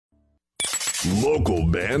Local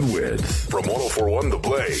bandwidth from 104.1 The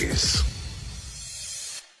Blaze.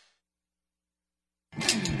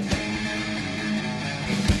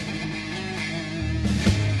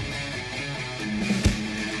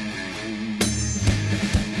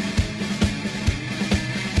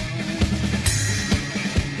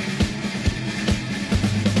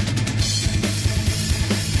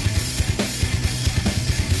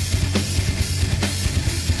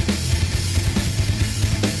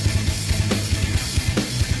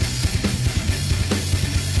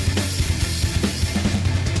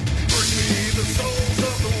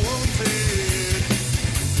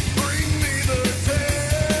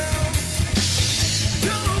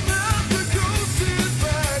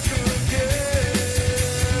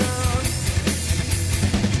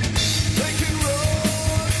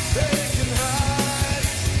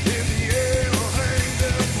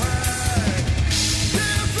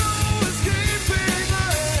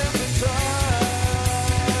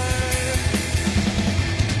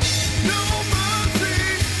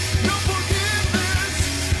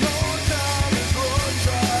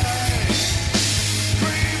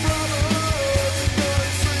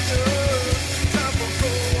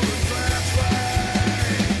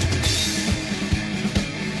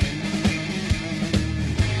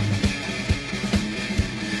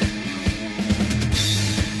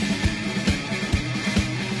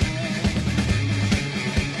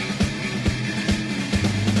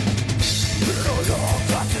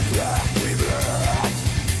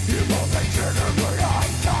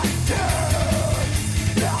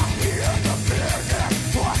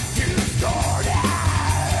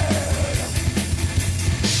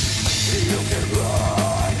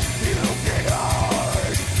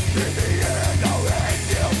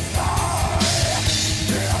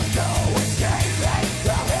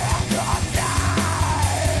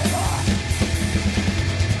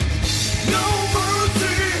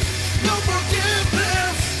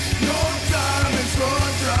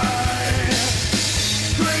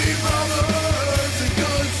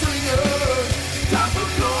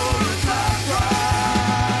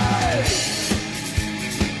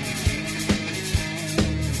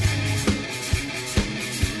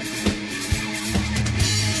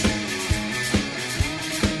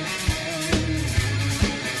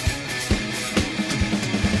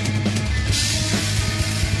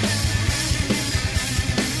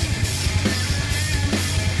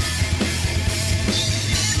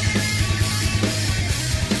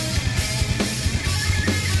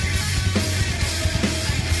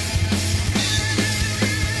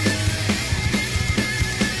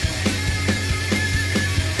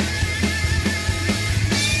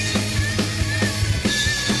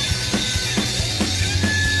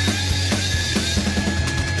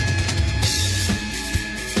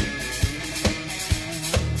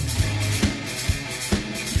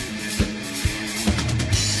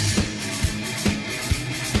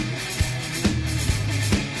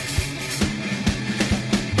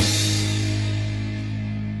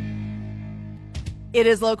 It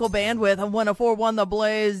is local bandwidth on 104.1 The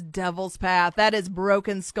Blaze, Devil's Path. That is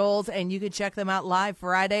Broken Skulls, and you can check them out live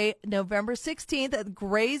Friday, November 16th at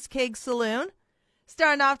Gray's Keg Saloon.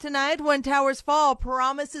 Starting off tonight, When Towers Fall,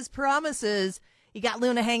 Promises, Promises. You got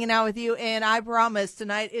Luna hanging out with you, and I promise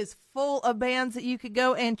tonight is full of bands that you could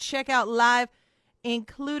go and check out live,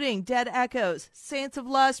 including Dead Echoes, Saints of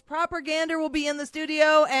Lust, Propagander will be in the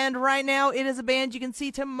studio, and right now it is a band you can see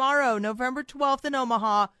tomorrow, November 12th in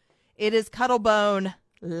Omaha. It is Cuttlebone.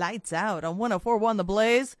 Lights out on 104.1 The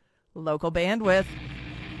Blaze, local bandwidth.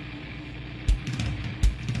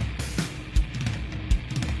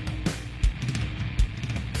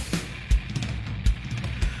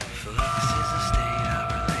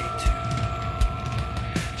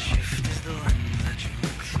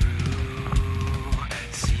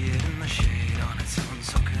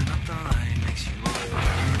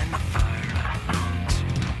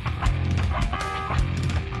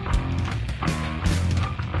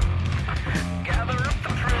 Gather up the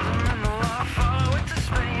prism and the law, follow it to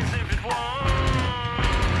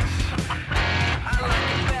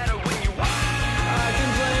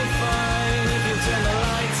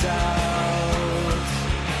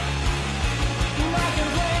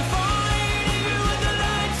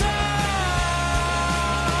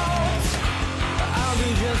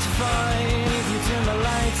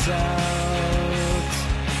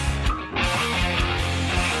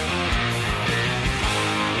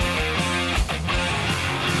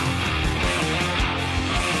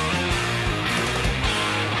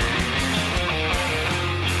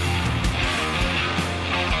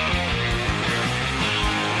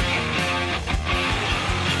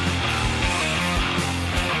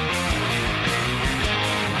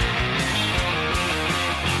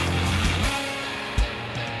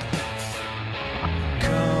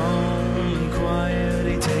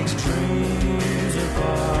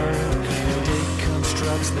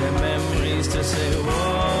memories to say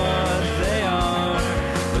what they are.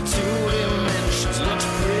 But two dimensions looks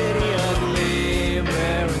pretty ugly,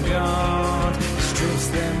 bare and gaunt. Strips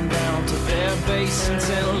them down to their basins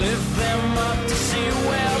and lift them up to see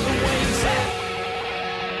where the waves at.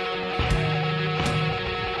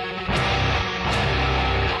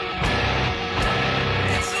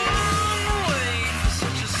 It's a long way for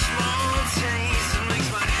such a small taste. It makes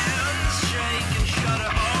my hands shake and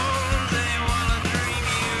shudder all day while I dream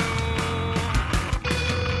you.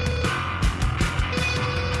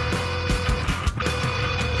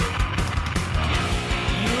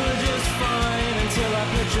 You were just fine until I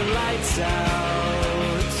put your lights out.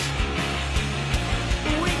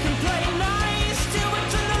 We can play nice till we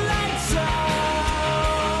turn the lights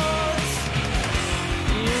out.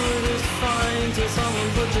 You were just fine till someone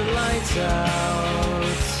put your lights out.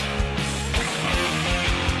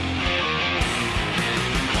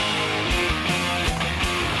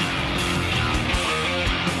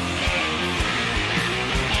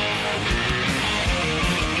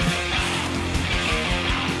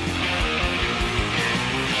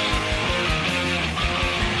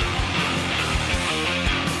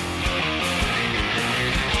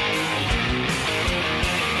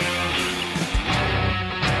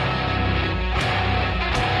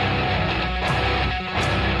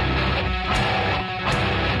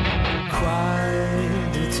 Quite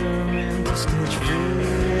determined to sketch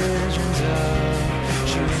visions of.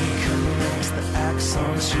 She reconnects the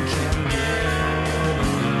axons she can't get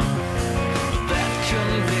enough. That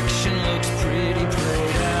conviction looks pretty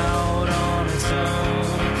played out on its own.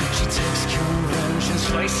 She takes convention,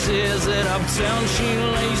 slices it uptown. She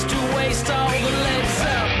lays to waste all the legs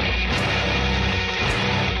out.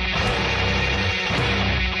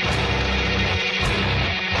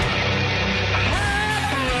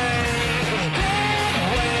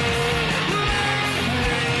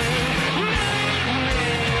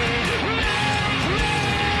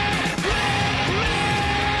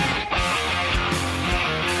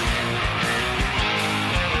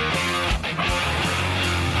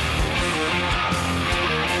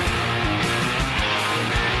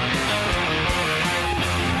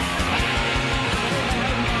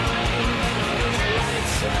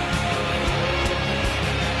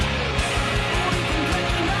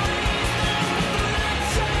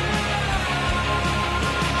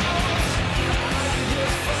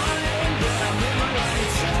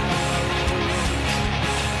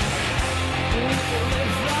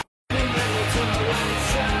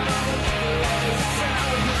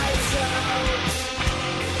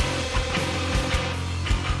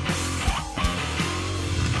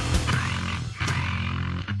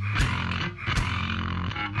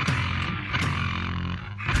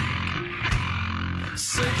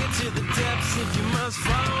 Sink it to the depths if you must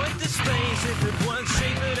follow it to space. If it was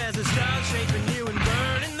shaped as a star, shaping you and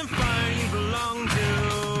burning the fire you belong to.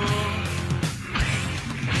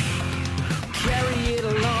 Carry it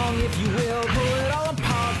along if you will, pull it all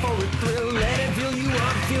apart for a thrill. Let it fill you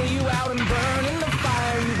up, fill you out, and burn in the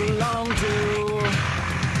fire you belong to.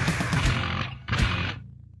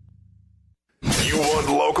 You want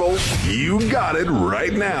local? You got it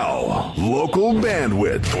right now. Local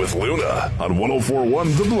Bandwidth with Luna on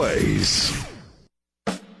 104.1 The Blaze.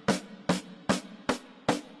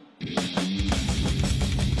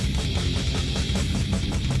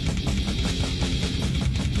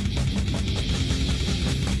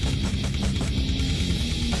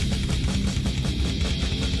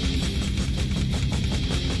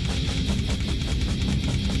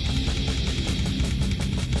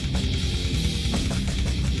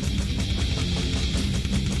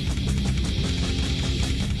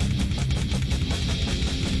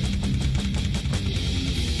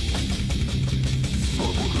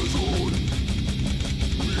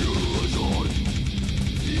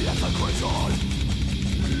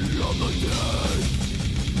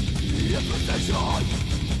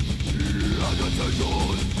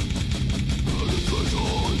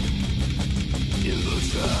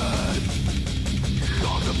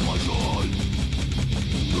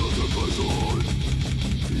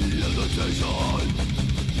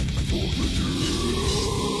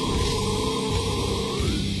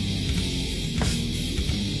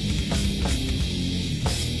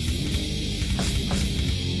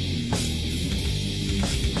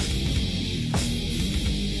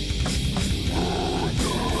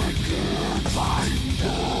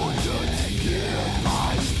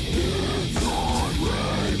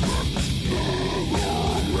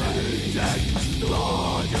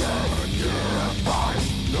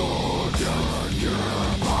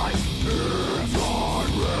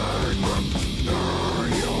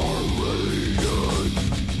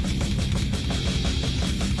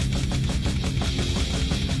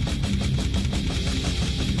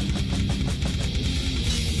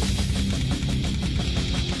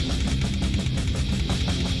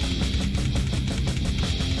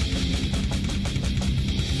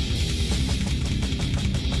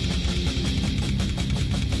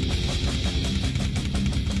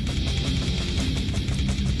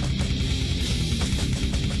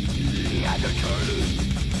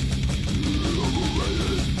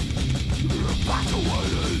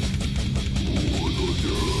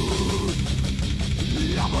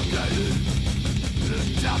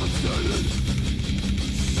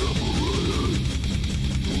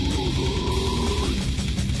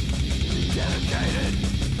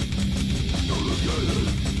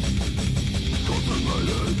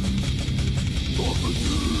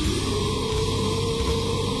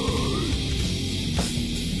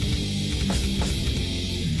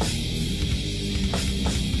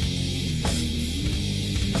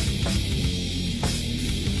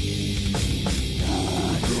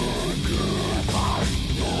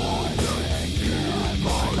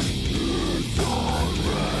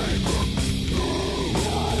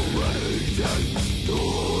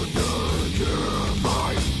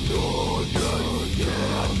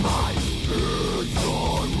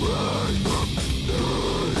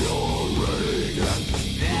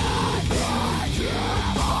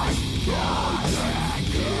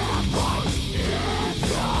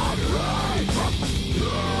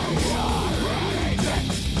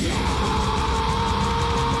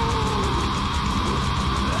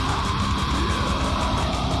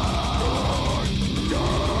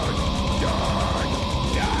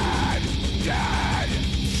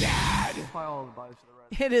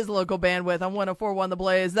 It is local bandwidth on 104.1 The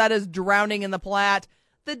Blaze. That is Drowning in the Platte.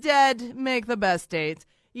 The Dead make the best dates.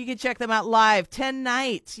 You can check them out live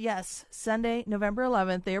tonight. Yes, Sunday, November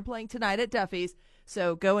 11th. They are playing tonight at Duffy's.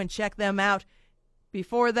 So go and check them out.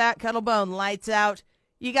 Before that, Cuttlebone, Lights Out.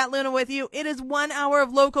 You got Luna with you. It is 1 hour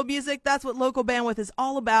of local music. That's what local bandwidth is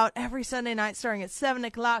all about every Sunday night starting at 7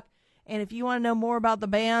 o'clock. And if you want to know more about the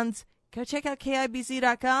bands, go check out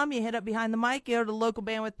KIBC.com. You hit up Behind the Mic, go to the local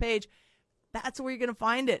bandwidth page. That's where you're going to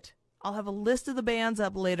find it. I'll have a list of the bands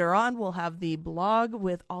up later on. We'll have the blog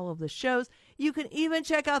with all of the shows. You can even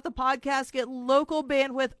check out the podcast, get local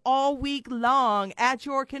bandwidth all week long at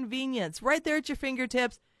your convenience. Right there at your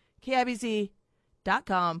fingertips,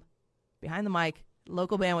 KIBC.com, Behind the Mic,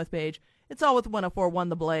 local bandwidth page. It's all with 104.1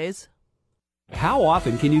 The Blaze. How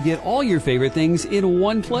often can you get all your favorite things in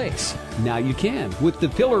one place? Now you can with the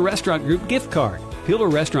Pillar Restaurant Group gift card. Pillar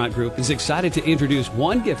Restaurant Group is excited to introduce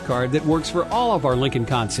one gift card that works for all of our Lincoln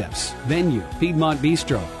concepts. Venue, Piedmont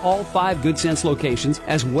Bistro, all 5 Good Sense locations,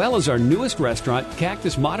 as well as our newest restaurant,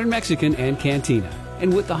 Cactus Modern Mexican and Cantina.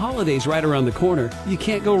 And with the holidays right around the corner, you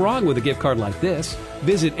can't go wrong with a gift card like this.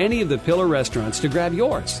 Visit any of the Pillar restaurants to grab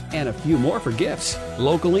yours and a few more for gifts.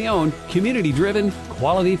 Locally owned, community-driven,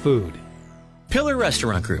 quality food. Pillar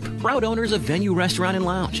Restaurant Group, proud owners of Venue Restaurant and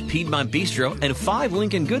Lounge, Piedmont Bistro, and 5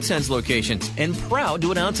 Lincoln Good Sense locations, and proud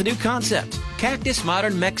to announce a new concept, Cactus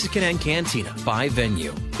Modern Mexican and Cantina by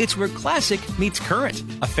Venue. It's where classic meets current,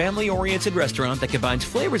 a family-oriented restaurant that combines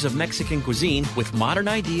flavors of Mexican cuisine with modern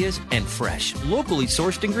ideas and fresh, locally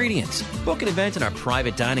sourced ingredients. Book an event in our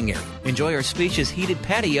private dining area, enjoy our spacious heated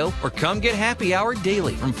patio, or come get happy hour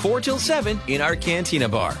daily from 4 till 7 in our Cantina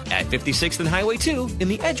Bar at 56th and Highway 2 in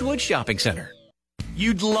the Edgewood Shopping Center.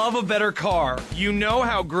 You'd love a better car. You know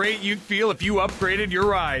how great you'd feel if you upgraded your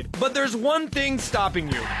ride. But there's one thing stopping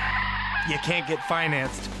you. You can't get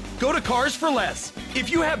financed. Go to Cars for Less. If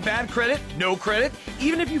you have bad credit, no credit,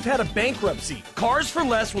 even if you've had a bankruptcy, Cars for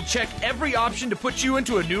Less will check every option to put you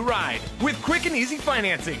into a new ride. With quick and easy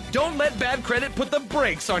financing, don't let bad credit put the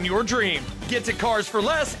brakes on your dream. Get to Cars for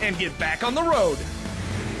Less and get back on the road.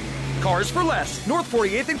 Cars for Less, North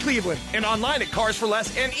 48th in Cleveland, and online at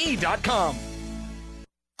carsforlessne.com.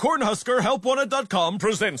 CornhuskerHelpWanted.com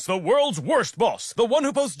presents the world's worst boss, the one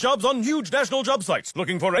who posts jobs on huge national job sites,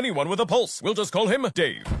 looking for anyone with a pulse. We'll just call him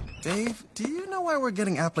Dave. Dave, do you know why we're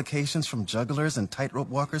getting applications from jugglers and tightrope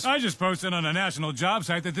walkers? I just posted on a national job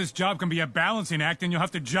site that this job can be a balancing act and you'll have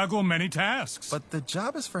to juggle many tasks. But the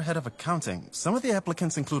job is for head of accounting. Some of the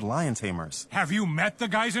applicants include lion tamers. Have you met the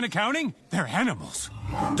guys in accounting? They're animals.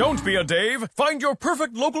 Don't be a Dave. Find your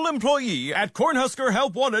perfect local employee at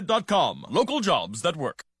CornhuskerHelpWanted.com. Local jobs that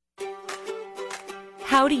work.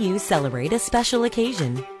 How do you celebrate a special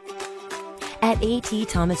occasion? At A.T.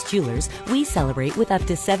 Thomas Jewelers, we celebrate with up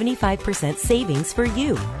to 75% savings for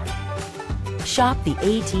you. Shop the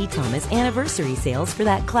A.T. Thomas anniversary sales for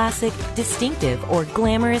that classic, distinctive, or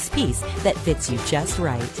glamorous piece that fits you just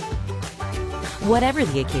right. Whatever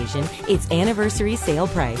the occasion, it's anniversary sale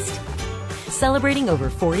priced. Celebrating over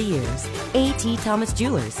 40 years. A.T. Thomas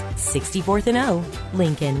Jewelers, 64th and O,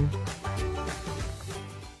 Lincoln.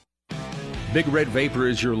 Big Red Vapor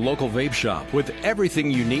is your local vape shop with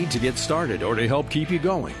everything you need to get started or to help keep you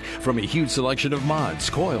going. From a huge selection of mods,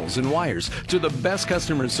 coils, and wires to the best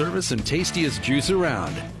customer service and tastiest juice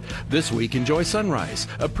around. This week, enjoy Sunrise,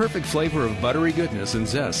 a perfect flavor of buttery goodness and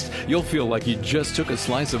zest. You'll feel like you just took a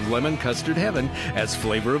slice of lemon custard heaven as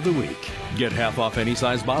flavor of the week. Get half off any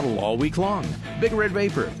size bottle all week long. Big Red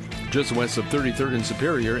Vapor, just west of 33rd and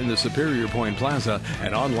Superior in the Superior Point Plaza,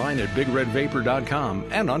 and online at BigRedVapor.com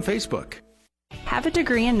and on Facebook. Have a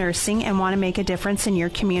degree in nursing and want to make a difference in your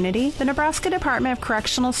community? The Nebraska Department of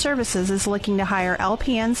Correctional Services is looking to hire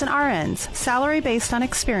LPNs and RNs, salary based on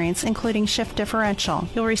experience, including shift differential.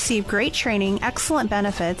 You'll receive great training, excellent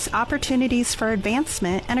benefits, opportunities for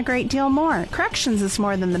advancement, and a great deal more. Corrections is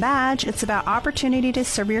more than the badge. It's about opportunity to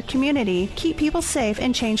serve your community, keep people safe,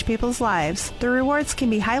 and change people's lives. The rewards can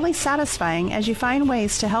be highly satisfying as you find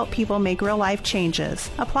ways to help people make real-life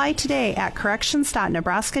changes. Apply today at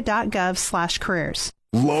corrections.nebraska.gov/careers.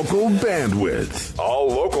 Local bandwidth. All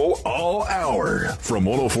local, all hour. From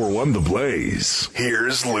 104.1 The Blaze,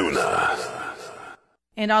 here's Luna.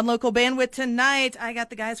 And on Local Bandwidth tonight, I got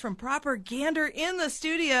the guys from Propagander in the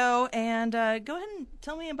studio. And go ahead and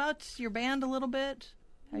tell me about your band a little bit,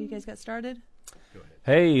 how you guys got started.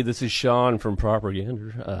 Hey, this is Sean from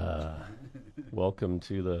Propagander. Welcome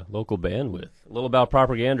to the Local Bandwidth. A little about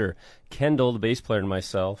Propagander. Kendall, the bass player, and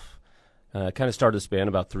myself kind of started this band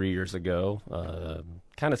about 3 years ago.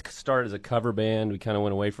 Kind of started as a cover band. We kind of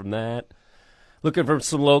went away from that. Looking for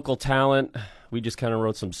some local talent. We just kind of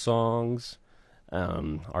wrote some songs.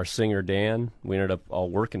 Our singer, Dan, we ended up all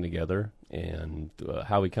working together. And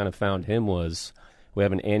how we kind of found him was we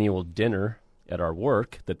have an annual dinner at our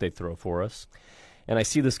work that they throw for us. And I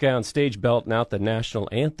see this guy on stage belting out the national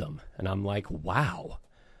anthem. And I'm like, wow,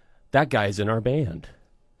 that guy's in our band.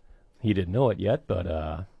 He didn't know it yet,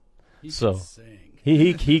 but...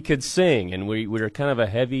 He could sing, and we were kind of a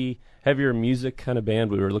heavier music kind of band.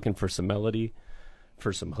 We were looking for some melody,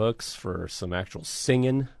 for some hooks, for some actual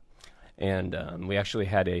singing, and we actually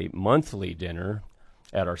had a monthly dinner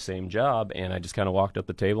at our same job, and I just kind of walked up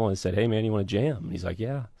the table and said, hey, man, you want to jam? And he's like,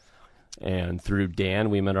 yeah. And through Dan,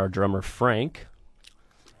 we met our drummer, Frank,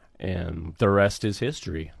 and the rest is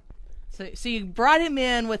history. So you brought him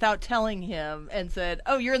in without telling him and said,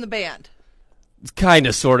 oh, you're in the band. Kind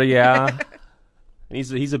of, sort of, yeah. And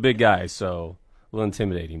he's a big guy, so a little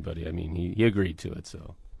intimidating, but I mean, he agreed to it.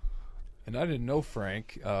 So, and I didn't know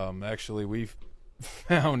Frank. Actually, we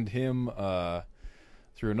found him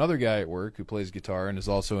through another guy at work who plays guitar and is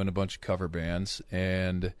also in a bunch of cover bands.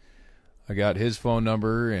 And I got his phone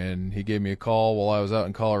number, and he gave me a call while I was out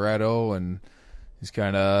in Colorado, and he's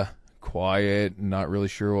kind of quiet and not really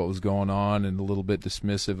sure what was going on and a little bit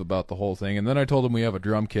dismissive about the whole thing. And then I told him we have a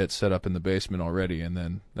drum kit set up in the basement already, and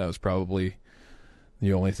then that was probably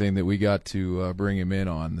the only thing that we got to bring him in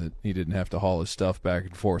on, that he didn't have to haul his stuff back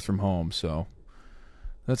and forth from home. So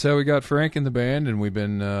that's how we got Frank in the band, and we've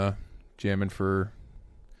been jamming for,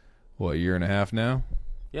 a year and a half now?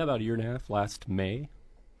 Yeah, about a year and a half. Last May,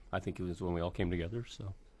 I think it was when we all came together.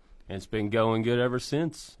 So, and it's been going good ever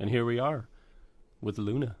since, and here we are with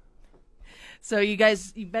Luna. So you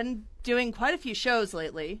guys, you've been doing quite a few shows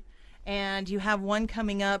lately, and you have one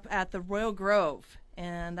coming up at the Royal Grove,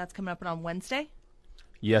 and that's coming up on Wednesday?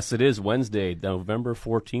 Yes, it is Wednesday, November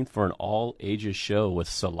 14th, for an all-ages show with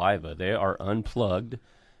Saliva. They are unplugged.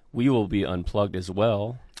 We will be unplugged as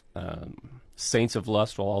well. Saints of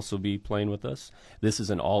Lust will also be playing with us. This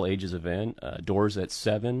is an all-ages event. Doors at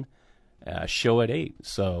 7, show at 8.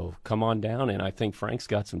 So come on down, and I think Frank's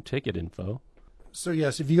got some ticket info. So,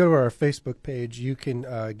 yes, if you go to our Facebook page, you can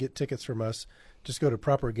get tickets from us. Just go to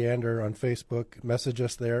Propagander on Facebook, message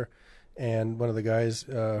us there, and one of the guys,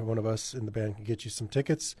 one of us in the band, can get you some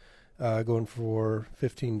tickets going for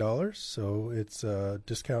 $15. So it's a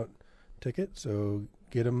discount ticket, so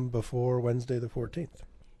get them before Wednesday the 14th.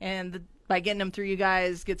 And by getting them through you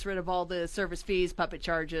guys, gets rid of all the service fees, puppet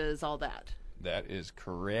charges, all that. That is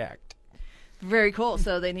correct. Very cool.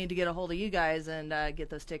 So they need to get a hold of you guys and get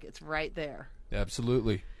those tickets right there.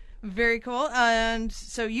 Absolutely. Very cool. And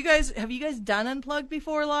so have you guys done Unplugged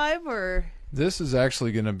before live, or? This is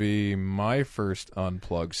actually going to be my first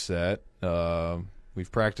Unplugged set. We've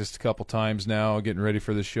practiced a couple times now, getting ready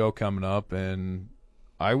for the show coming up, and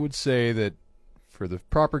I would say that for the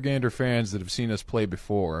Propagander fans that have seen us play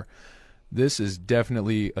before, this is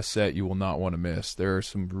definitely a set you will not want to miss. There are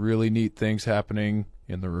some really neat things happening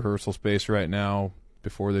in the rehearsal space right now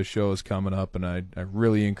before this show is coming up, and I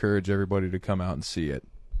really encourage everybody to come out and see it.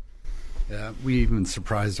 Yeah, we even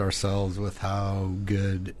surprised ourselves with how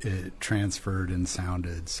good it transferred and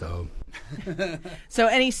sounded. So, so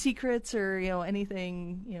any secrets or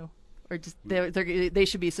anything or just they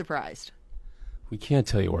should be surprised. We can't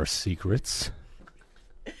tell you our secrets.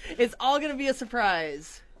 It's all going to be a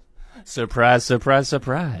surprise. Surprise, surprise,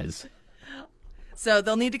 surprise. So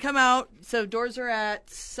they'll need to come out. So doors are at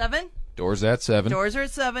 7. Doors at 7. Doors are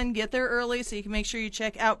at 7. Get there early so you can make sure you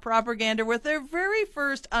check out Propagander with their very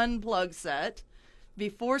first Unplugged set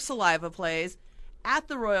before Saliva plays at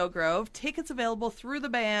the Royal Grove. Tickets available through the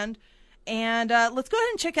band. And let's go ahead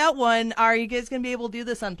and check out one. Are you guys going to be able to do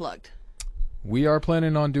this Unplugged? We are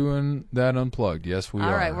planning on doing that unplugged. Yes, we are.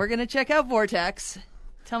 All right, we're going to check out Vortex.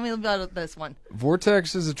 Tell me about this one.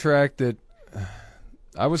 Vortex is a track that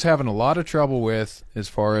I was having a lot of trouble with as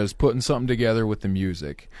far as putting something together with the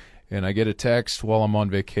music. And I get a text while I'm on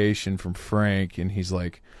vacation from Frank, and he's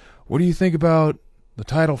like, "What do you think about the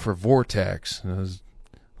title for Vortex?" And I was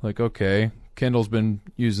like, okay. Kendall's been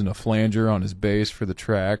using a flanger on his bass for the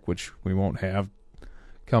track, which we won't have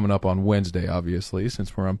coming up on Wednesday, obviously,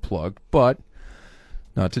 since we're unplugged. But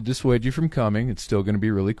not to dissuade you from coming. It's still going to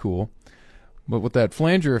be really cool. But with that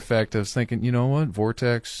flanger effect, I was thinking, you know what,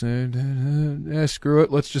 Vortex, screw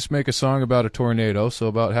it. Let's just make a song about a tornado. So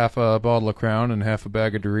about half a bottle of Crown and half a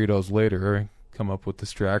bag of Doritos later, I come up with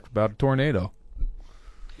this track about a tornado.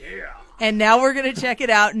 And now we're going to check it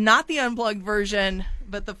out. Not the unplugged version,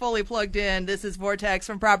 but the fully plugged in. This is Vortex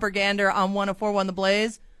from Propagander on 104.1 The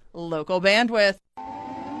Blaze, local bandwidth.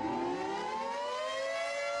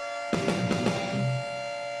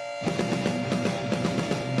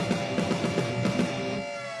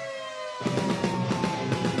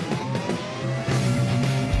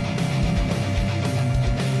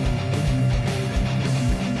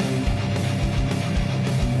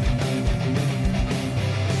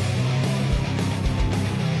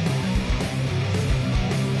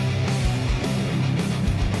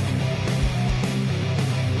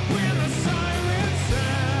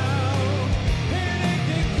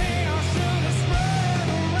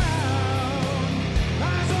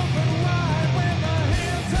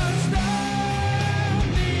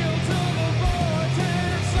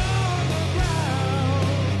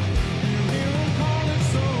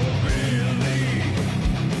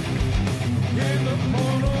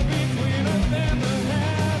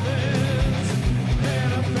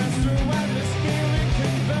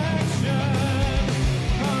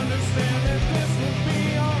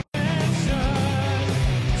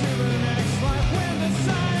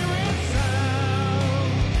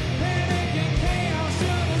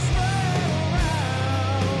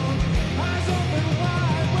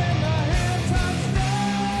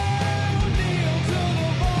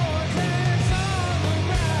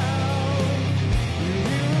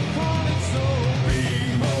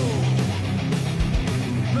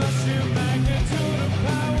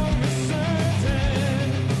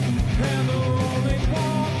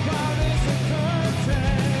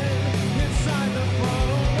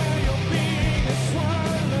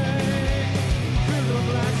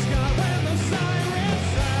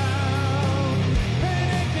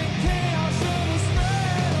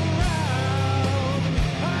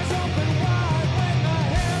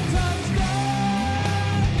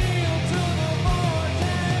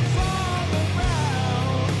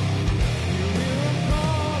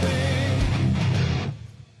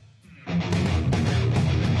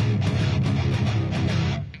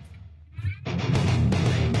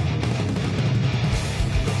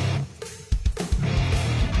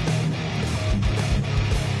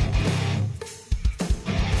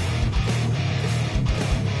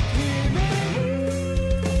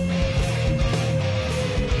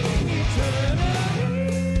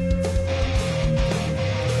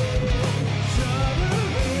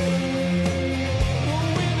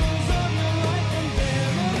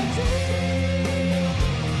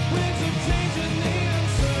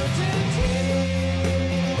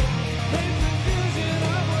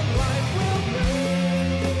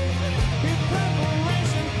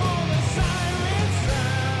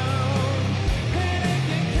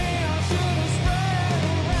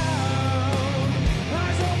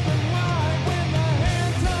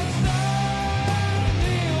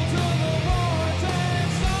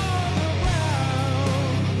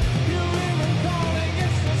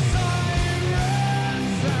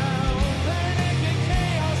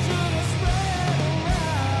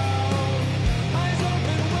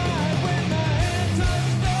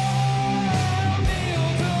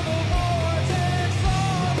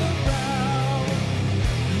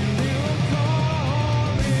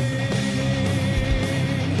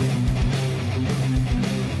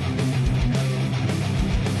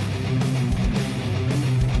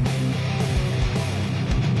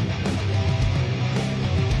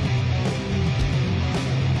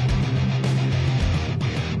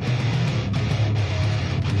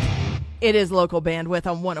 It is local bandwidth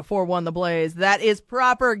on 104.1 The Blaze. That is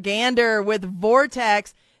Propagander with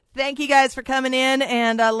Vortex. Thank you guys for coming in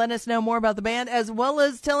and letting us know more about the band, as well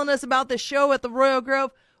as telling us about the show at the Royal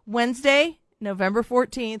Grove Wednesday, November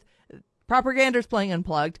 14th. Propagander's playing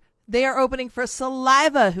Unplugged. They are opening for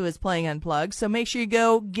Saliva, who is playing Unplugged. So make sure you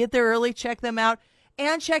go get there early, check them out,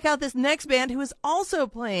 and check out this next band who is also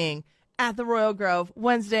playing at the Royal Grove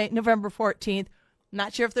Wednesday, November 14th.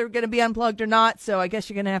 Not sure if they're going to be unplugged or not, so I guess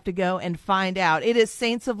you're going to have to go and find out. It is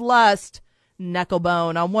Saints of Lust,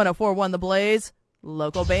 Knucklebone on 104.1 The Blaze,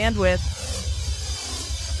 local bandwidth.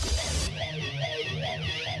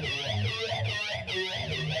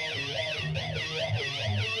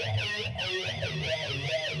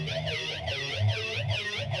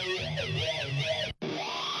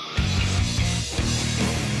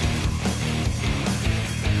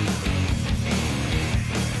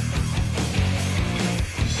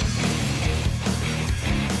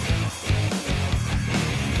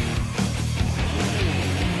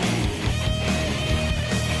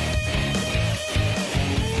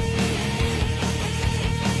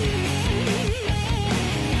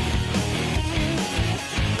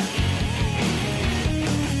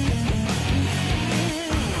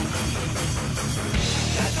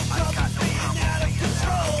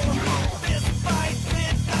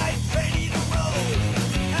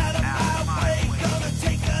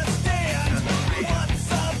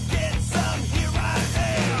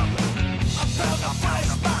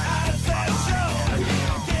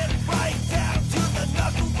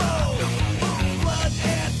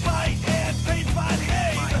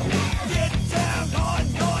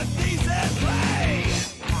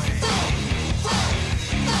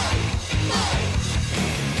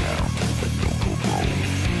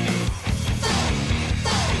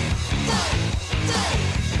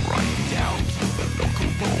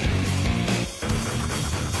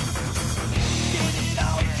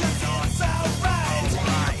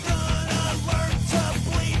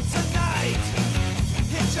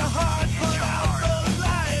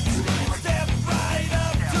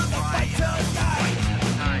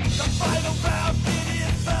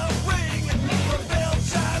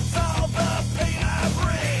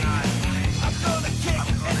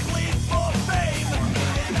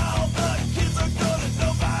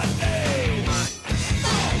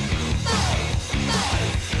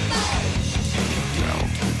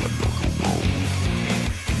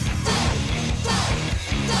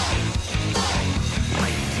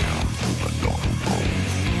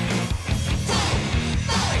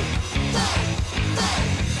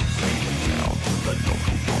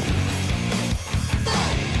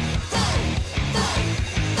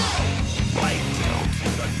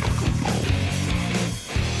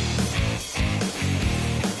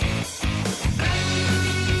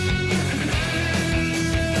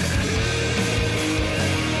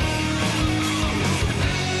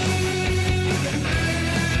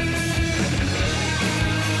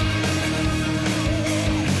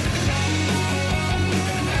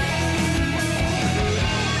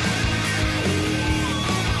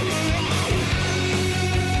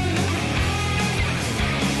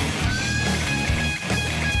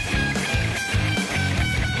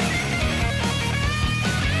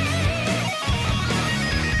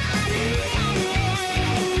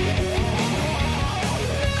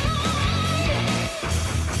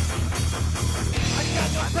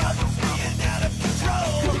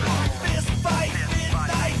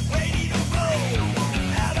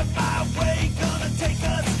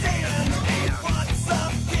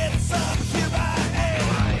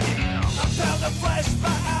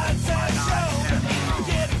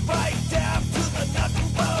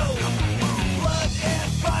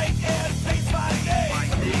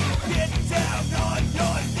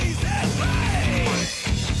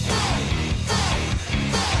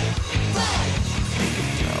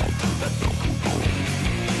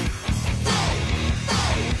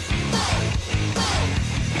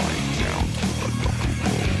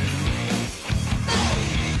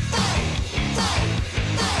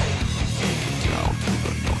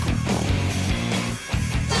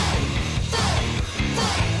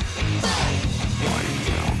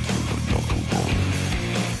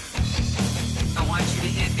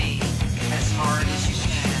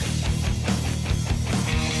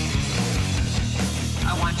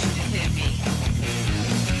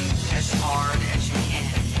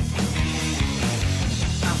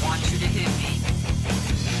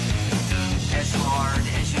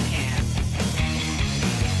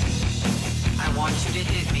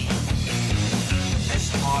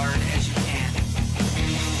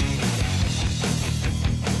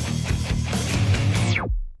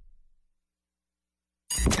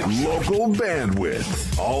 Local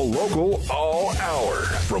bandwidth. All local, all hour.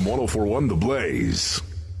 From 104.1 The Blaze.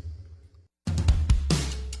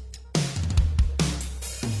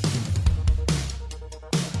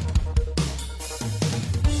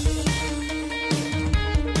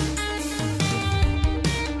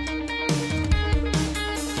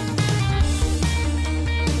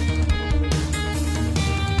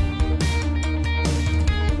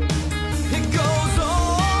 It goes on.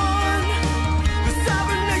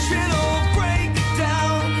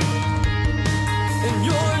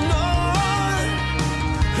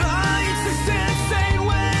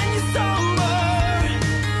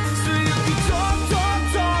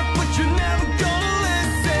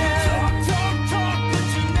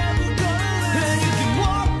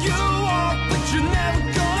 but you're never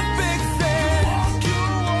gonna fix it. You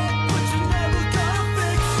walk, but you're never gonna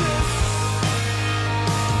fix it.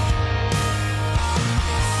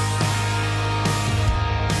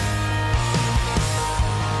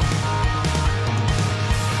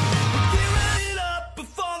 Gearing it up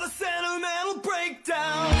before the sentimental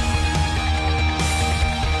breakdown.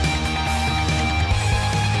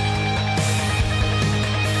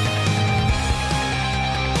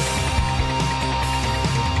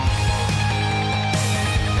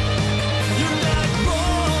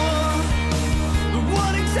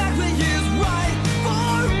 What exactly is right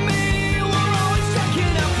for me? We're always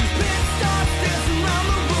checking out these pit stops, dancing around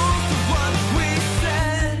the rules of what we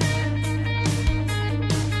said.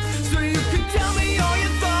 So you can tell me all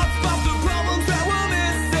your thoughts about the problems that we're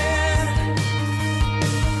missing.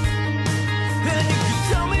 And you can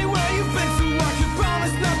tell me where you've been so I can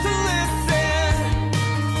promise not to listen.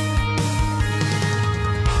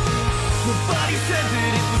 Nobody said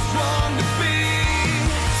that it was wrong to be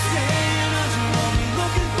staying under me,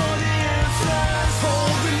 looking for the answers,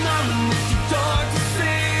 holding on and it's too dark to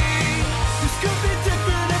see. This could be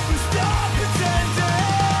different if we stop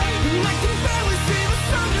pretending. And I can barely see the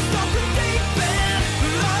sun just off the deep end.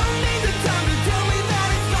 But I don't need the time to tell me that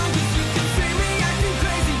it's gone, 'cause you can see me acting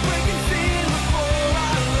crazy, breaking scene before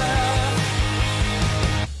I left.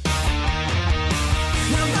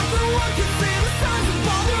 Now that the one can see the signs of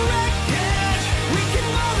all the wreckage, we can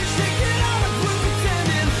only shake it out like we're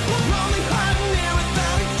pretending. We're only hiding here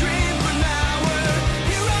without a dream, but now we're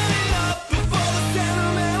here running up before the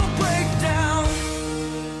sentimental breakdown.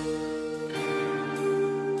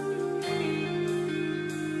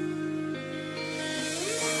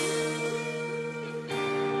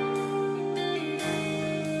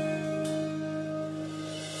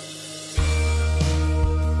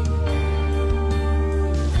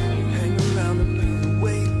 Hang around and be the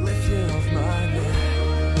weight lifting off my neck.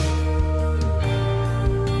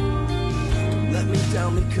 Don't let me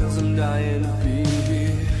down because I'm dying to be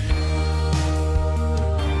here.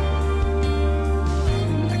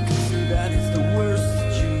 And I can see that it's the worst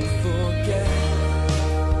that you forget.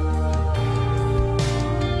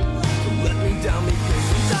 Don't let me down because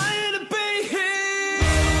I'm dying to be here.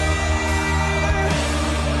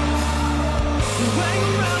 Hang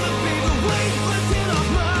around and be the weight lifting off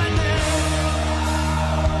my neck.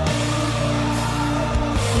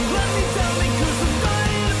 Let me down because I'm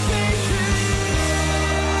dying to be here.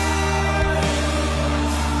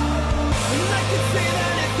 And I can see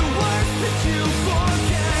that it's the worst that you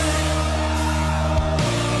forget.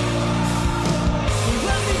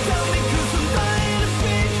 Let me down because I'm dying to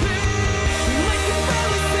be here. And I can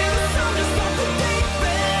barely see the sun just off the deep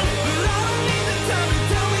end. But I don't need the time to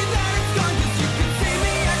tell me that it's gone, 'cause you can see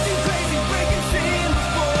me acting crazy, breaking scene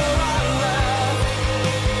before I left.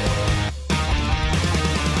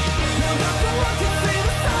 Now that the world can see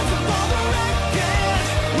the signs of all the wreckage,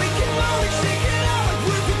 we can only shake it out like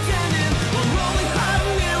we're pretending. We're only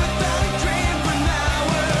hiding here without a dream, but now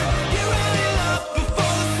we're gearing it up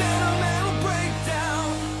before the sentimental breakdown.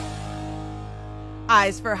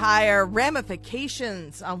 Eyes for Higher,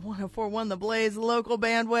 Ramifications on 104.1 The Blaze, local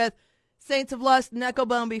bandwidth. Saints of Lust,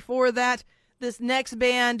 Knucklebone before that. This next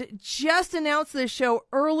band just announced this show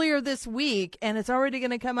earlier this week, and it's already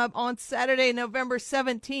going to come up on Saturday, November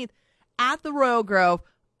 17th at the Royal Grove,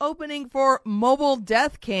 opening for Mobile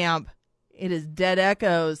Death Camp. It is Dead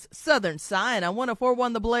Echoes, Southern Sign on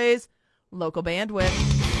 104.1 The Blaze, local bandwidth.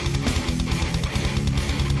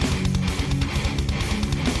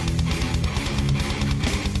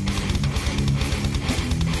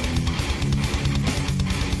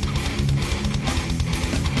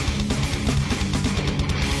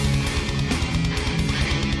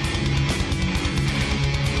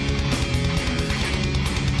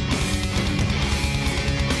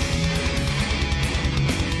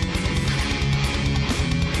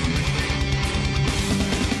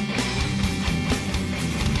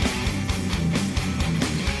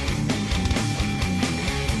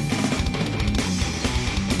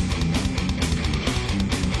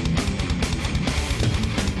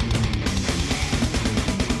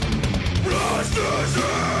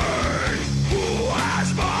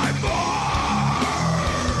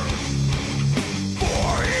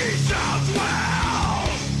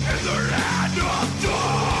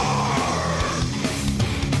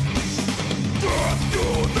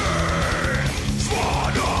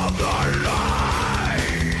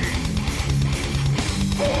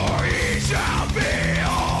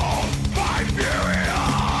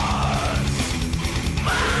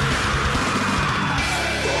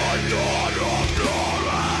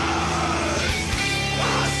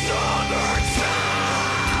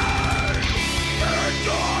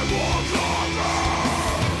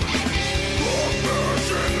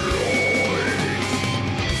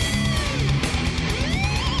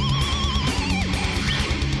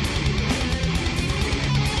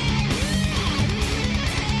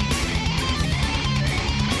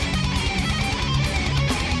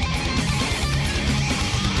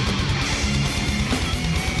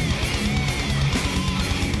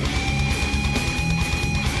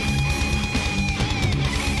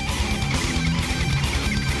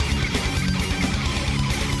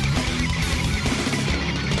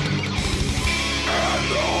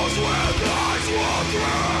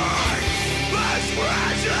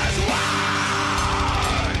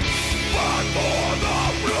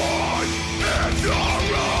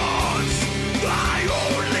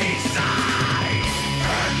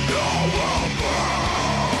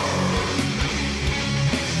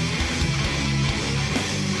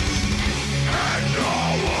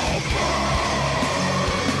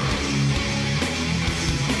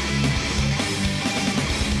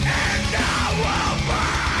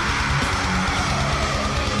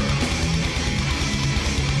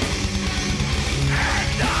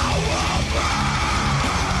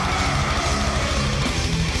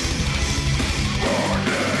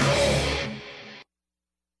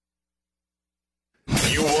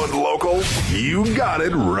 You got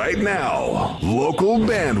it right now. Local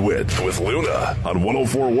Bandwidth with Luna on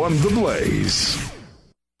 104.1 The Blaze.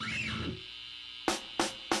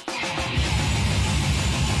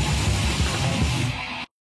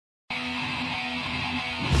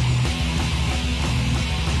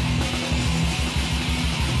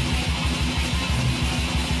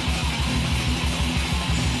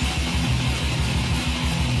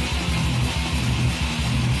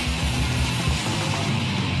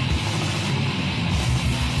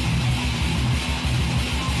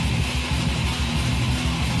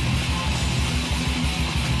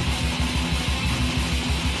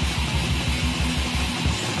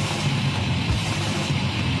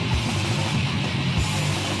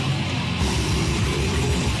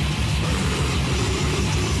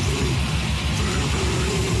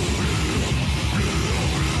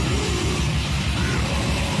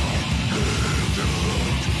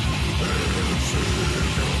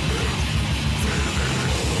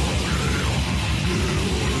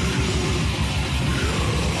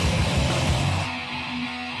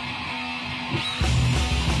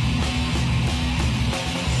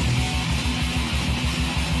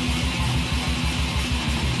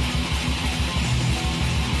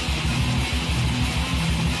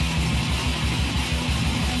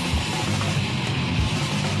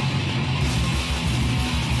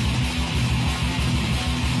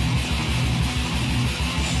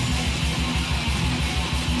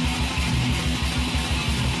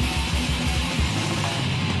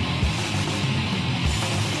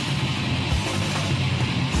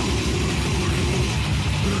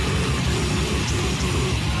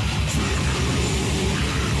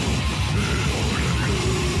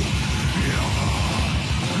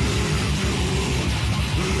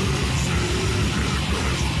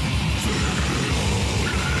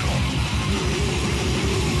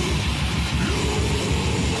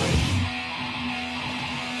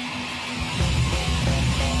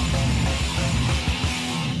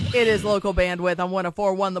 It is Local Bandwidth on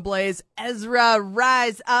 104.1 The Blaze. Ezra,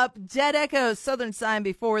 Rise Up, Dead Echo, Southern Sign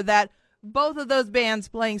before that. Both of those bands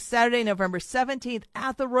playing Saturday, November 17th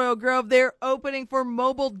at the Royal Grove. They're opening for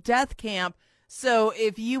Mobile Death Camp. So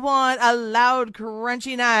if you want a loud,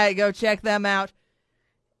 crunchy night, go check them out.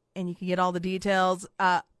 And you can get all the details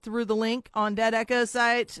through the link on Dead Echo's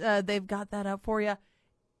site. They've got that up for you.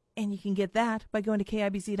 And you can get that by going to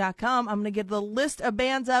KIBZ.com. I'm going to get the list of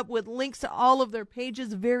bands up with links to all of their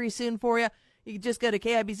pages very soon for you. You can just go to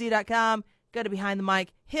KIBZ.com, go to Behind the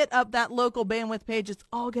Mic, hit up that Local Bandwidth page. It's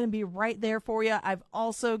all going to be right there for you. I've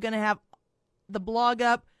also going to have the blog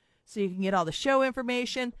up so you can get all the show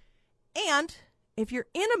information. And if you're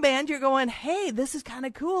in a band, you're going, hey, this is kind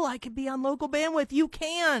of cool. I could be on Local Bandwidth. You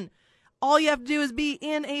can. All you have to do is be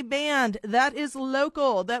in a band that is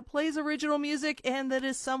local, that plays original music, and that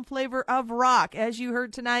is some flavor of rock. As you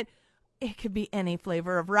heard tonight, it could be any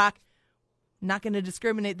flavor of rock. Not going to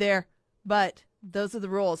discriminate there, but those are the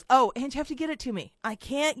rules. Oh, and you have to get it to me. I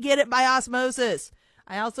can't get it by osmosis.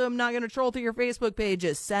 I also am not going to troll through your Facebook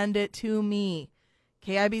pages. Send it to me.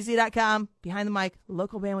 KIBZ.com, Behind the Mic,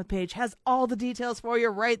 Local Bandwidth page has all the details for you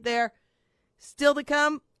right there. Still to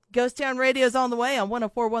come, Ghost Town Radio's on the way on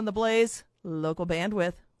 104.1 The Blaze, Local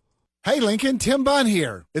Bandwidth. Hey Lincoln, Tim Bunn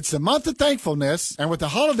here. It's the month of thankfulness, and with the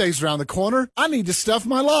holidays around the corner, I need to stuff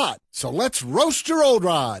my lot. So let's roast your old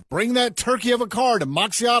rod. Bring that turkey of a car to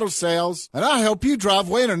Moxie Auto Sales, and I'll help you drive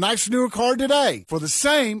away in a nicer, newer car today for the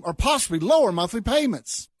same or possibly lower monthly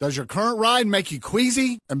payments. Does your current ride make you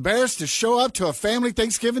queasy, embarrassed to show up to a family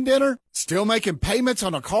Thanksgiving dinner? Still making payments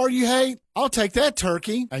on a car you hate? I'll take that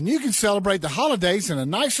turkey, and you can celebrate the holidays in a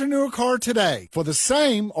nicer, newer car today for the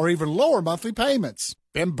same or even lower monthly payments.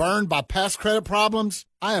 Been burned by past credit problems?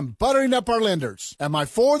 I am buttering up our lenders, and my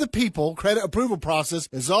For the People credit approval process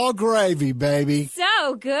is all gravy, baby.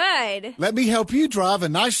 So good. Let me help you drive a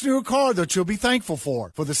nice new car that you'll be thankful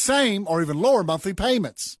for the same or even lower monthly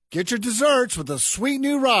payments. Get your desserts with a sweet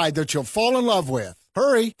new ride that you'll fall in love with.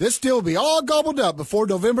 Hurry, this deal will be all gobbled up before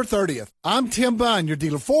November 30th. I'm Tim Bunn, your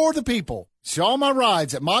dealer for the people. See all my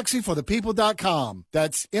rides at MoxieForThePeople.com.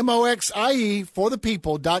 That's MOXIE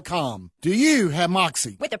forthepeople.com. Do you have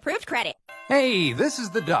Moxie? With approved credit. Hey, this is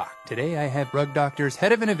the Doc. Today I have Rug Doctor's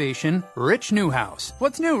Head of Innovation, Rich Newhouse.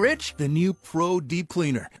 What's new, Rich? The new Pro Deep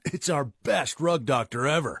Cleaner. It's our best Rug Doctor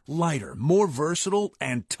ever. Lighter, more versatile,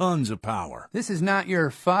 and tons of power. This is not your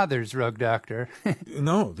father's Rug Doctor.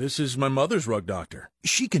 No, this is my mother's Rug Doctor.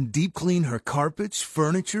 She can deep clean her carpets,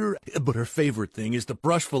 furniture, but her favorite thing is the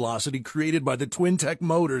brush velocity created by the Twin Tech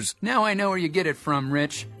motors. Now I know where you get it from,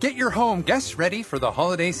 Rich. Get your home guests ready for the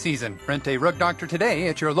holiday season. Rent a Rug Doctor today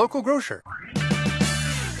at your local grocer.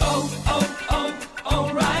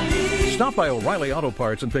 O'Reilly. Stop by O'Reilly Auto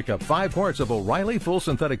Parts and pick up 5 quarts of O'Reilly Full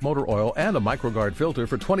Synthetic Motor Oil and a MicroGuard filter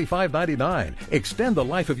for $25.99. Extend the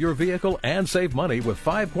life of your vehicle and save money with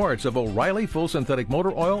 5 quarts of O'Reilly Full Synthetic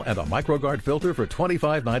Motor Oil and a MicroGuard filter for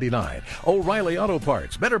 $25.99. O'Reilly Auto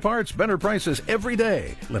Parts. Better parts, better prices every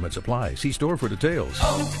day. Limits apply. See store for details.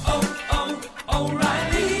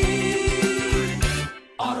 O'Reilly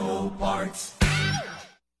Auto Parts.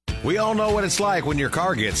 We all know what it's like when your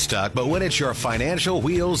car gets stuck, but when it's your financial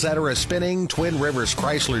wheels that are a-spinning, Twin Rivers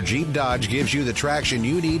Chrysler Jeep Dodge gives you the traction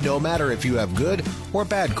you need no matter if you have good or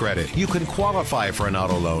bad credit. You can qualify for an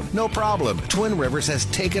auto loan, no problem. Twin Rivers has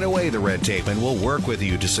taken away the red tape and will work with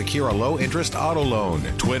you to secure a low-interest auto loan.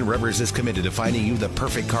 Twin Rivers is committed to finding you the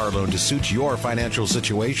perfect car loan to suit your financial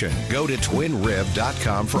situation. Go to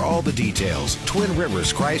twinriv.com for all the details. Twin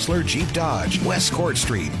Rivers Chrysler Jeep Dodge, West Court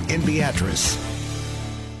Street in Beatrice.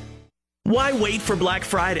 Why wait for Black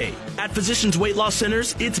Friday? At Physicians Weight Loss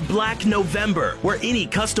Centers, it's Black November, where any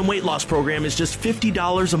custom weight loss program is just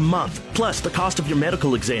 $50 a month, plus the cost of your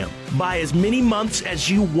medical exam. Buy as many months as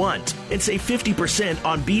you want and save 50%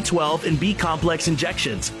 on B12 and B-complex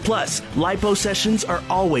injections. Plus, lipo sessions are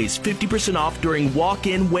always 50% off during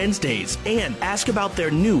walk-in Wednesdays. And ask about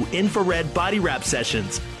their new infrared body wrap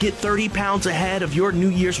sessions. Get 30 pounds ahead of your New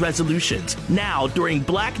Year's resolutions now during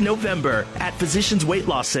Black November at Physicians Weight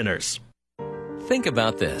Loss Centers. Think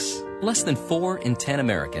about this. Less than 4 in 10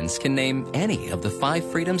 Americans can name any of the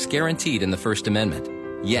 5 freedoms guaranteed in the First Amendment.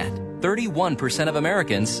 Yet, 31% of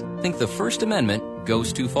Americans think the First Amendment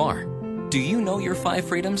goes too far. Do you know your 5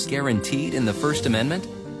 freedoms guaranteed in the First Amendment?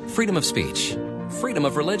 Freedom of speech, freedom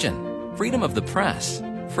of religion, freedom of the press,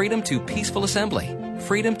 freedom to peaceful assembly,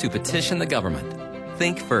 freedom to petition the government.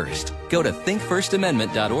 Think first. Go to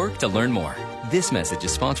thinkfirstamendment.org to learn more. This message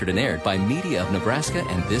is sponsored and aired by Media of Nebraska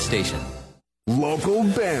and this station. Local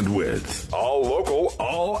bandwidth. All local,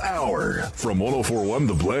 all hour. From 104.1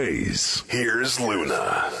 The Blaze, here's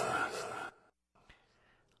Luna.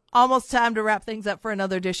 Almost time to wrap things up for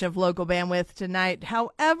another edition of Local Bandwidth tonight.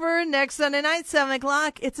 However, next Sunday night, 7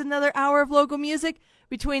 o'clock, it's another hour of local music.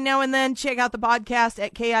 Between now and then, check out the podcast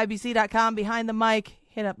at KIBC.com. Behind the mic,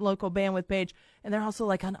 hit up Local Bandwidth page. And they're also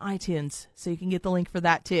like on iTunes, so you can get the link for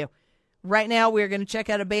that too. Right now, we're going to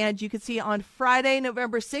check out a band you can see on Friday,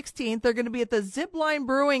 November 16th. They're going to be at the Zipline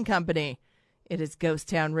Brewing Company. It is Ghost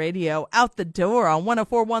Town Radio. Out the door on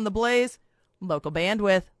 104.1 The Blaze, Local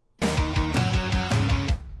Bandwidth.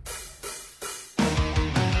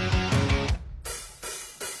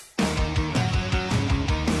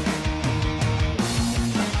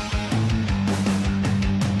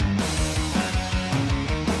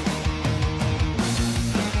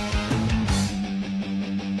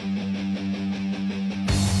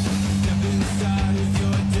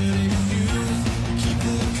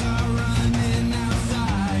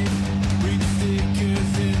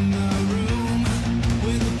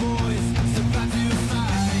 With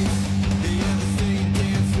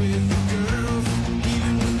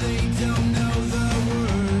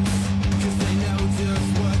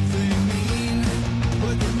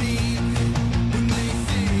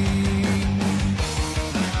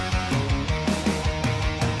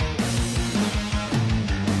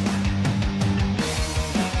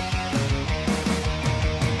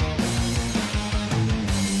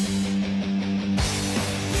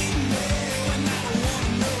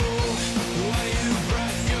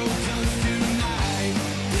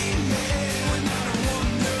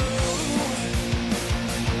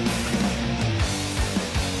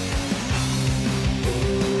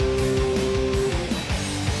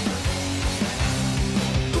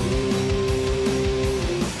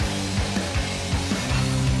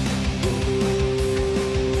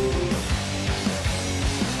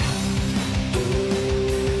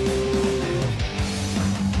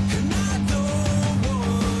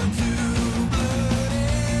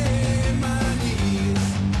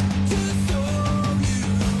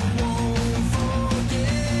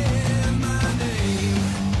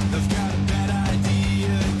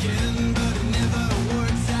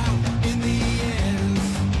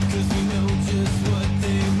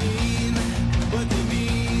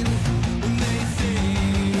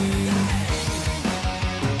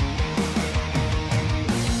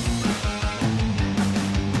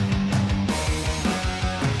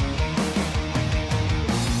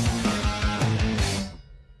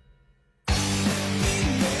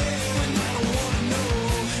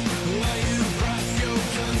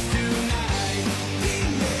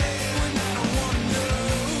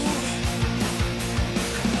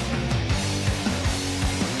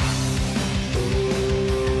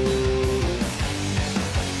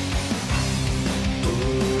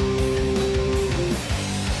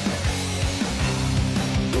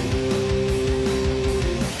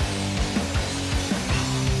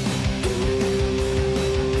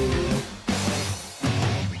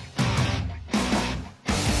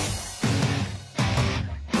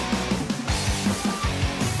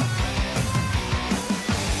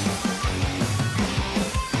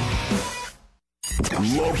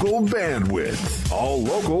Local bandwidth. All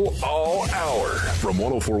local, all hour. From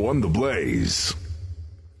 104.1 The Blaze.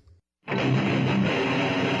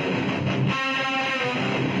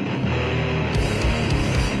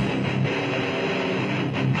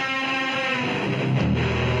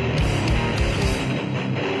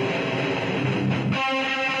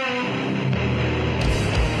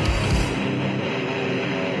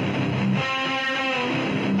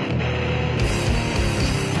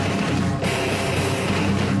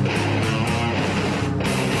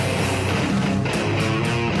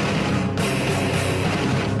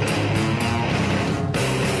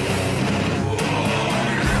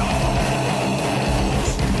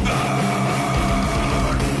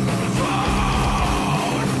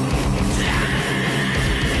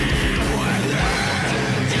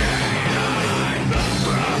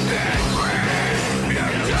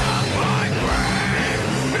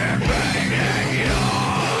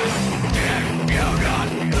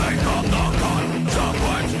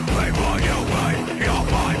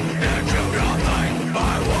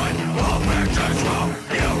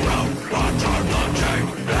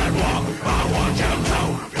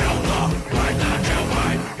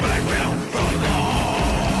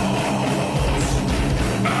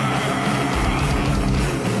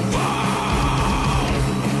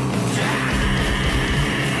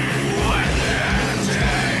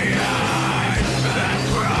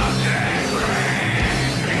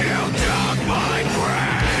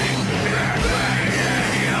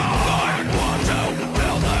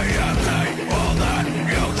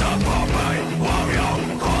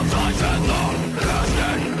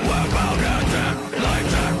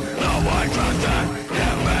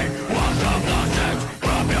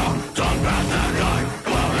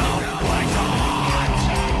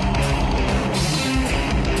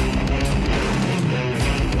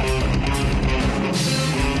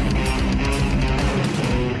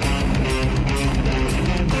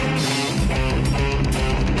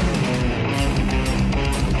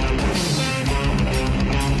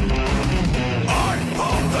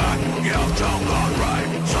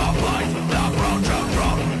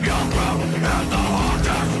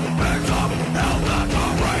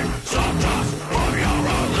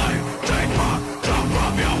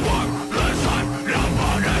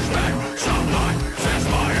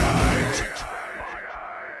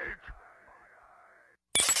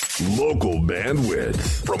 Local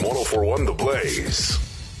bandwidth from 104.1 The Blaze.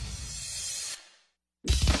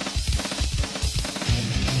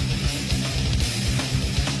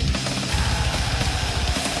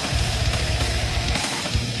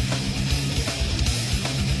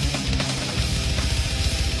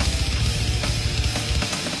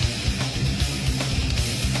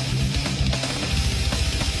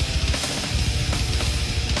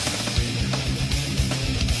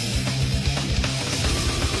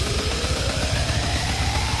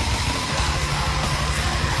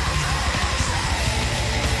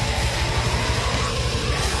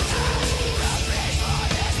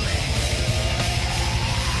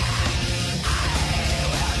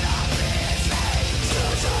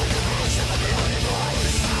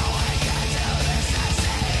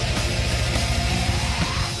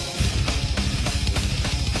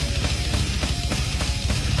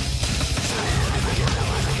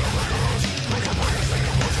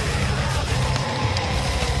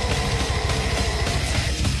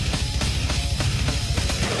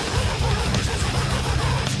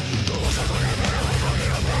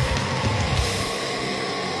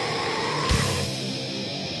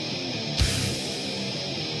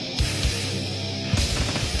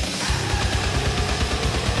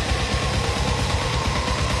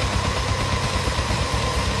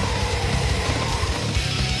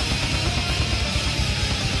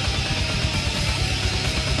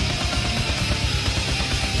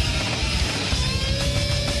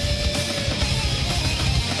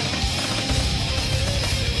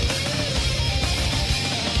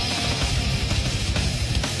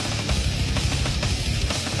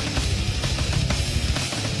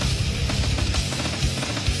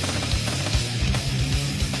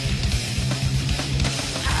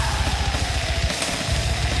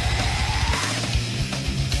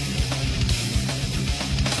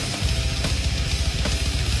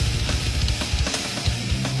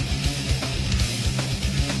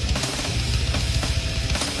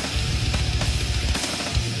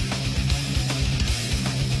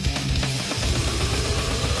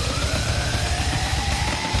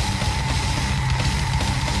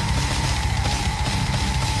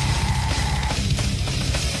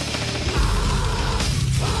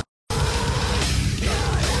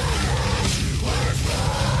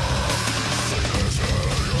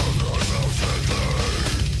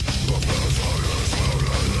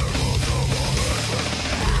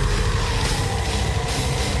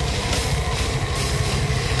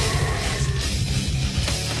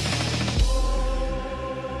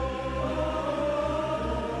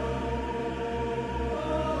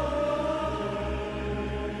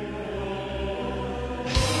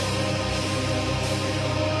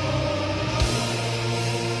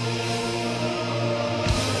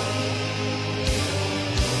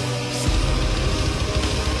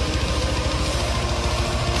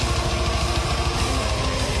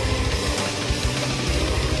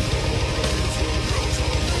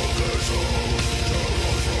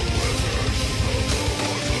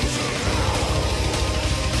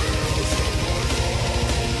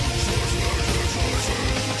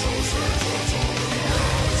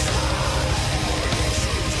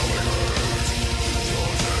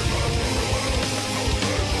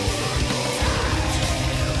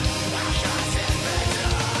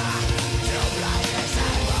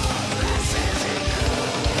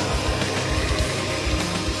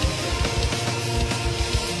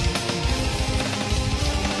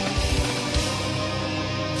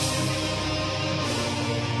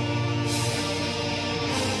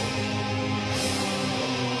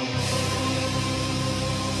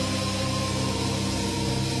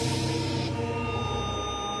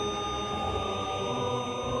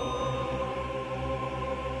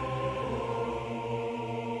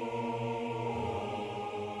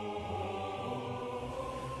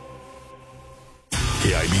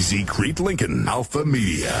 KIBZ Crete Lincoln Alpha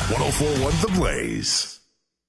Media. 1041 The Blaze.